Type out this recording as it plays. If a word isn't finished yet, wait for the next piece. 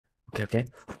Okay, okay.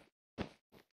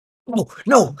 No,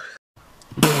 no!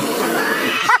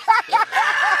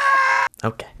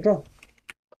 Okay, What's wrong?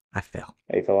 I fell.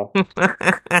 Hey, fella. Let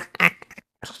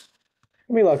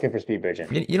me look in for speed bridging.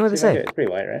 You know what they See if I say? can, it's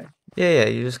pretty light, right? Yeah,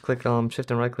 you just click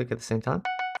shift and right click at the same time.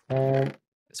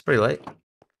 It's pretty light.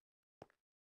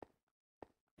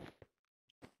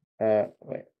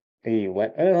 Wait. Hey,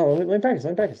 what? I don't know. Let me practice.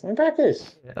 Let me practice. Let me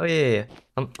practice. Oh yeah.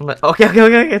 I'm like,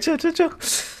 okay, chill.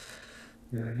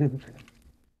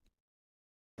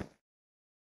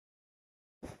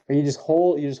 You just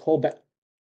hold back.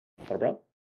 What, bro?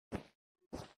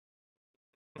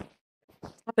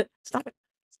 Stop it.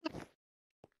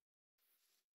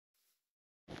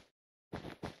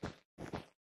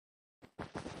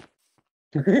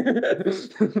 So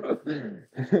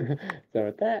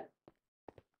with that,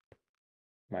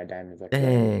 my diamonds look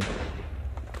Dang. I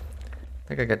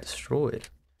think I got destroyed.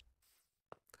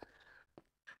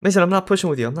 Mason, I'm not pushing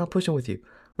with you.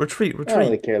 Retreat, I don't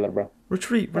really retreat, care, little bro.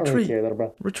 retreat, I don't really retreat, care, little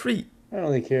bro. retreat. I don't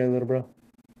really care, little bro.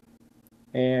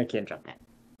 And I can't jump that.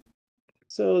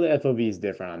 So the FOV is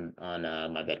different on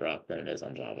my Bedrock than it is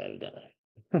on Java, evidently.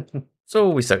 So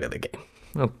we suck at the game.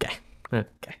 Okay.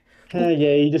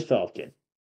 Yeah, you just fell off, kid.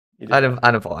 You just fell.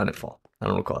 I didn't fall. I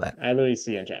don't recall that. I literally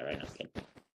see you in chat right now, kid.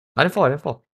 I didn't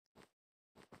fall.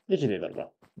 Yes, you did, little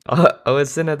bro. I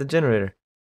was sitting at the generator.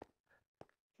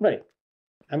 Buddy,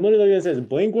 I'm literally looking at it says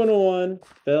Blink 101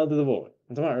 fell to the void.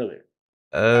 I'm talking about earlier.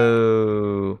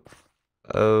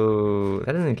 Oh,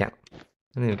 that doesn't even count.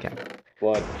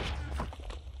 Blood.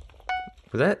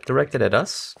 Was that directed at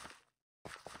us?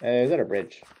 Is that a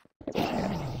bridge?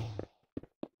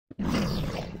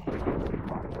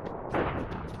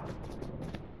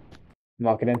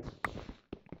 Lock it in.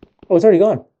 Oh, it's already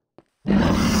gone.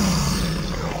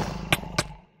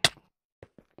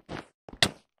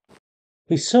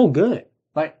 He's so good.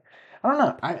 Like, I don't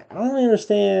know. I don't really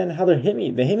understand how they hit me.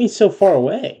 They hit me so far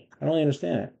away. I don't really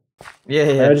understand it. Yeah.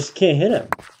 Like, I just can't hit him.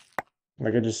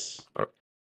 Like, I don't Are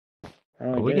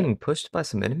really we get it. getting pushed by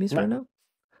some enemies right now?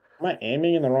 Am I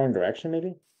aiming in the wrong direction,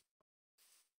 maybe?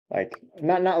 Like,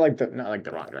 not like the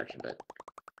wrong direction, but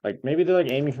like maybe they're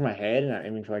like aiming for my head and not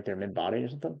aiming for like their mid body or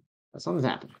something. Something's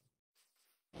happening.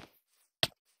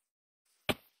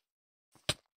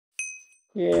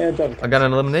 Yeah, I got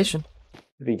an elimination.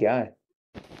 Big guy.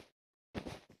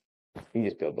 You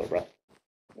just build, bro.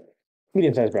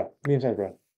 Medium size, bro.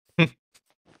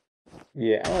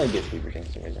 Yeah, I don't like this speed for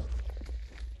some reason.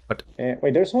 What?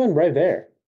 Wait, there's someone right there.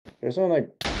 There's someone like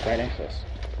right next to us.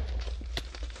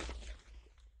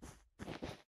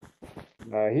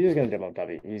 He's just gonna jump on top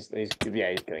of you. He's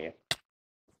killing you.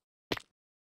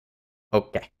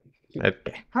 Okay.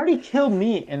 How did he kill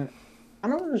me? And I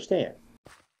don't understand.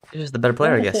 You're just the better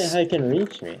player, I guess. I don't understand how he can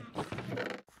reach me.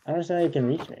 I don't understand how he can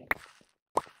reach me.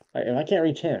 Like, if I can't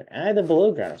reach him, I had the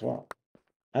below ground as well.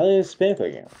 I was spin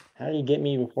clicking. How did he get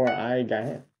me before I got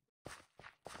him?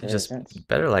 It's just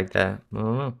better like that. I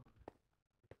don't know.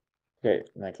 Okay,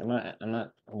 like I'm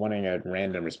not wanting a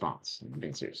random response. I'm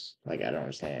being serious. Like I don't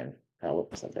understand how it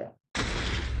works like that.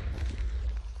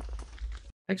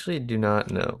 Actually, do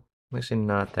not know. I'm actually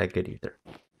not that good either.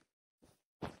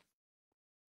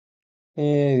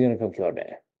 Yeah, he's gonna come kill our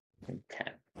bear.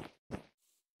 Okay.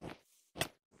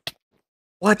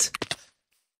 What?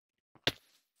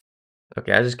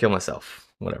 Okay, I just killed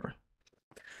myself. Whatever.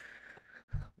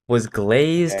 Was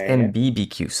glazed and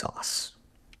BBQ sauce.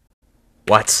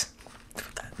 What?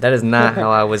 That is not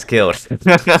how I was killed.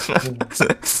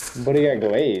 But he got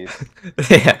glazed.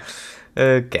 Yeah.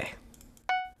 Okay.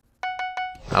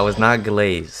 I was not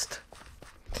glazed.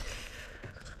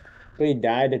 But he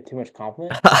died at too much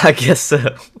compliment? I guess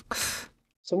so.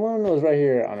 Someone was right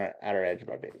here on our outer edge of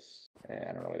our base.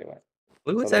 I don't know where they went.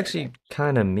 Fluid's actually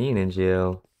kind of mean in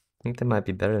jail. I think they might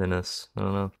be better than us. I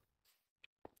don't know.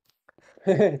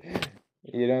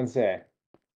 You don't say.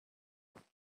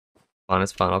 Fine,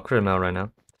 it's fine. I'll crit him out right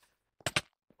now.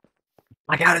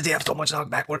 My God, does he have so much knock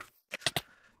backward?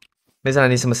 Mason, I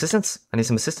need some assistance.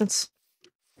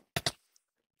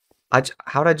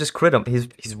 How'd I just crit him?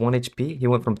 He's 1 HP. He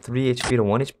went from 3 HP to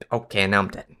 1 HP. Okay, now I'm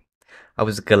dead. I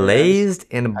was glazed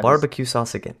in barbecue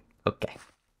sauce again. Okay.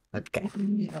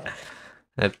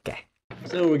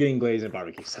 So we're getting glazed in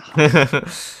barbecue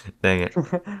sauce. Dang it.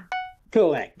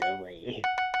 Collectively.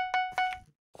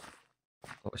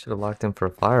 Oh, I should have locked him for a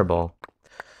fireball.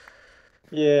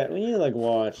 Yeah, we need to like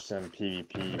watch some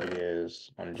PvP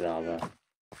videos on Java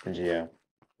and Geo.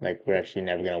 Like we're actually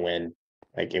never gonna win.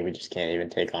 Like if we just can't even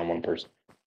take on one person.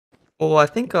 Well, I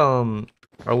think our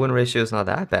win ratio is not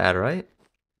that bad, right?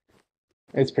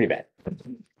 It's pretty bad.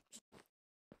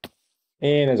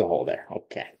 And there's a hole there.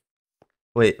 Okay.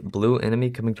 Wait, blue enemy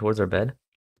coming towards our bed?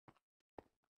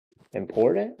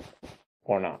 Important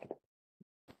or not?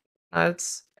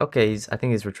 It's okay. I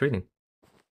think he's retreating.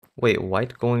 Wait,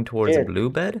 white going towards Scared. blue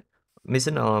bed?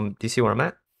 Mason, do you see where I'm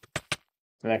at?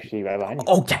 I'm actually right behind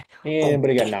you. Okay. And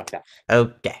but he got Okay. knocked out.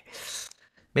 Okay.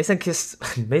 Mason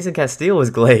Castile was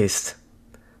glazed.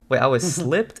 Wait, I was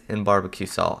slipped in barbecue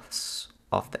sauce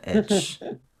off the edge.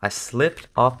 I slipped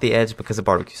off the edge because of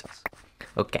barbecue sauce.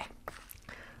 Okay.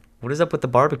 What is up with the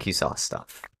barbecue sauce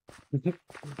stuff?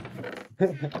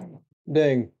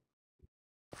 Dang.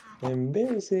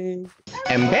 Embarrassing.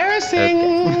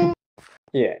 Okay.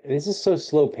 Yeah, this is so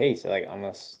slow paced. Like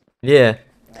almost. Yeah.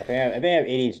 I think I have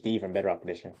ADHD from Bedrock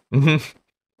Edition.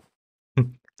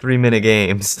 3-minute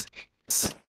games.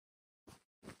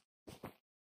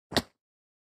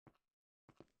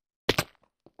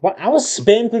 Well, I was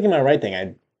spam clicking my right thing.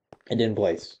 I didn't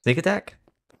place. Sneak attack?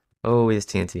 Oh, he has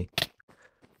TNT.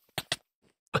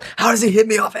 How does he hit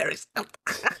me off Ares?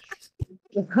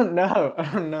 No,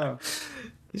 no.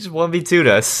 He just 1v2'd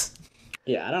us.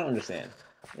 Yeah, I don't understand.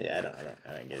 Yeah, I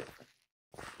don't get it.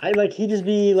 I like he just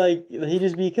be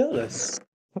killing us.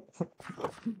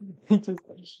 he just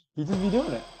be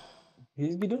doing it. He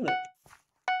just be doing it.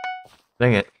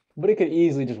 Dang it. But it could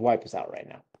easily just wipe us out right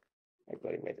now. Like,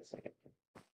 wait a second.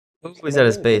 Oh, he's at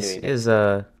his base. He has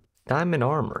diamond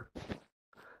armor.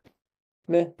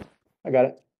 Meh. I got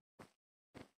it.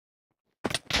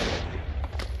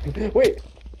 Wait.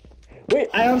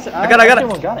 I got it.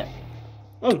 almost got it.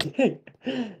 Oh, dang.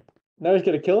 Now he's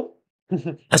gonna kill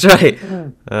him? That's right.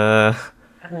 Now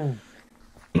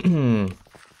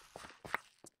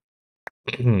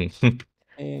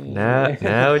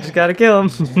we just gotta kill him.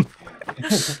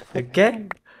 Okay.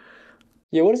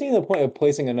 Yeah, what is even the point of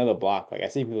placing another block? Like, I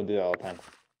see people do that all the time.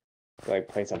 Like,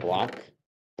 place a block,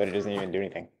 but it doesn't even do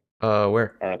anything.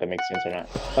 Where? I don't know if that makes sense or not.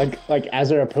 Like as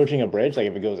they're approaching a bridge, like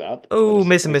if it goes up. Oh,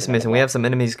 missing. We have some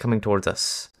enemies coming towards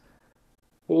us.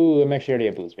 Ooh, I'm actually already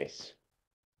at blue space.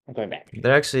 I'm going back.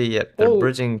 They're actually, they're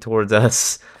bridging towards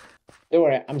us. Don't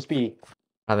worry, I'm speedy.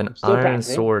 I have an iron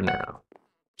sword now.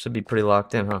 Should be pretty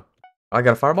locked in, huh? I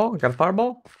got a fireball.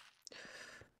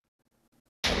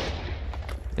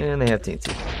 And they have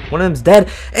TNT. One of them's dead,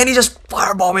 and he just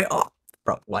fireballed me. Oh,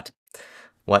 bro, what?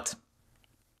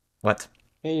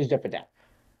 You just jump it down.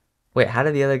 Wait, how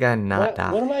did the other guy not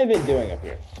die? What am I even doing up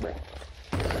here?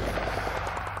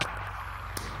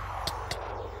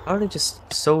 How are they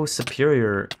just so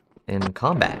superior in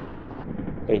combat?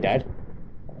 He died?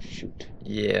 Oh, shoot.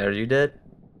 Yeah, are you dead?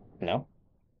 No.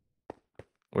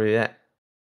 Where you at?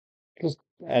 Just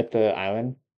at the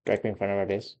island, directly in front of our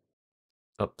base.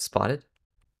 Oh, spotted?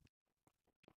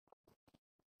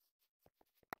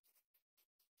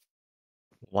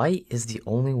 White is the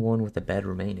only one with a bed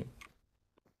remaining.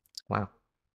 Wow.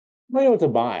 I don't know what to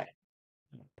buy.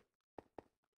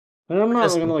 And I'm not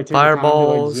Just gonna like take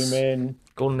fireballs, the time to like zoom in.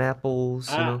 golden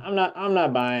apples, you know. I'm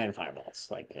not buying fireballs.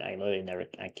 Like I literally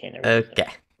I can't never.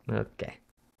 Okay.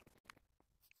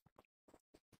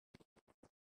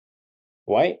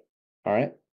 White?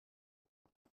 Alright.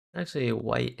 Actually,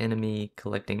 white enemy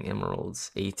collecting emeralds,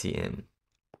 ATM.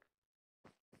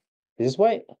 Is this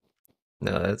white?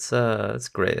 No, that's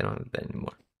gray. They don't have a bed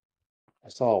anymore. I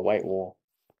saw a white wool.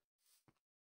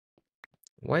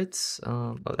 White's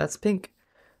oh, that's pink.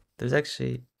 There's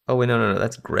actually, oh wait, no,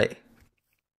 that's gray.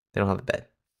 They don't have a bed.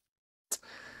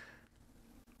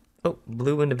 Oh,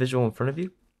 blue individual in front of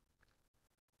you.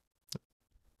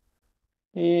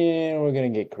 And we're gonna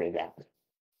get crazy out.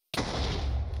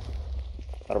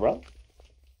 What about?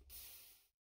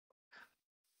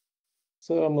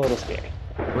 So I'm a little scared.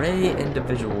 Gray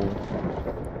individual.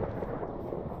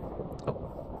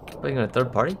 Oh, are you gonna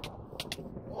third party?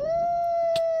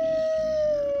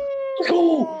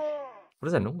 Go! What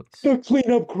is that noise? The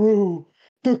cleanup crew!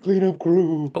 The cleanup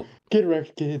crew! Oh. Get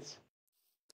wrecked, kids.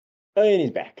 Oh, and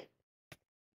he's back.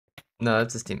 No,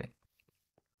 that's his teammate.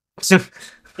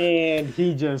 And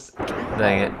he just...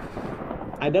 Dang it.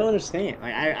 I don't understand.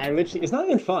 Like, I literally... It's not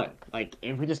even fun. Like,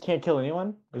 if we just can't kill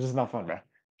anyone, it's just not fun, bro.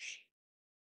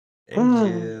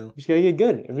 Thank you. We just gotta get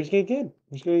good. We just gotta get good.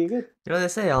 We just gotta get good. You know what they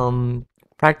say,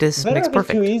 practice makes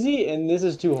perfect. Too easy, and this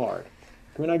is too hard.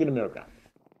 Can we not get a middle ground?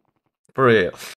 For real.